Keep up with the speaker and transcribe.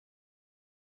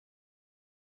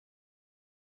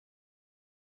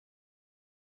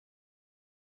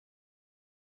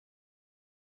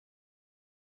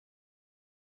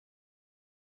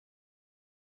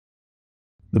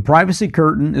The privacy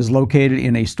curtain is located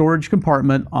in a storage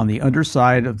compartment on the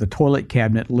underside of the toilet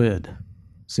cabinet lid.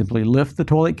 Simply lift the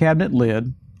toilet cabinet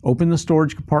lid, open the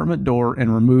storage compartment door,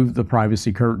 and remove the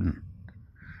privacy curtain.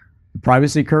 The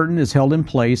privacy curtain is held in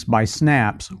place by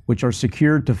snaps, which are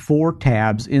secured to 4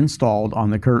 tabs installed on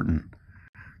the curtain.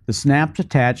 The snaps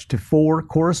attach to 4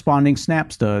 corresponding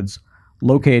snap studs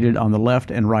located on the left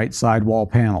and right side wall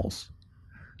panels.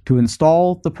 To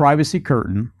install the privacy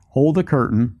curtain, hold the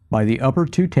curtain by the upper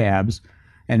 2 tabs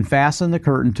and fasten the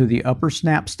curtain to the upper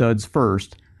snap studs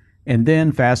first, and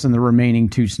then fasten the remaining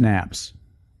 2 snaps.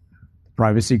 The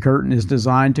privacy curtain is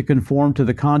designed to conform to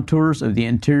the contours of the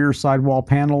interior sidewall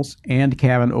panels and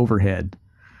cabin overhead.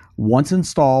 Once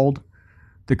installed,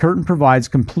 the curtain provides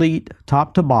complete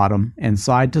top-to-bottom and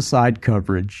side-to-side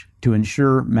coverage to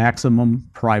ensure maximum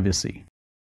privacy.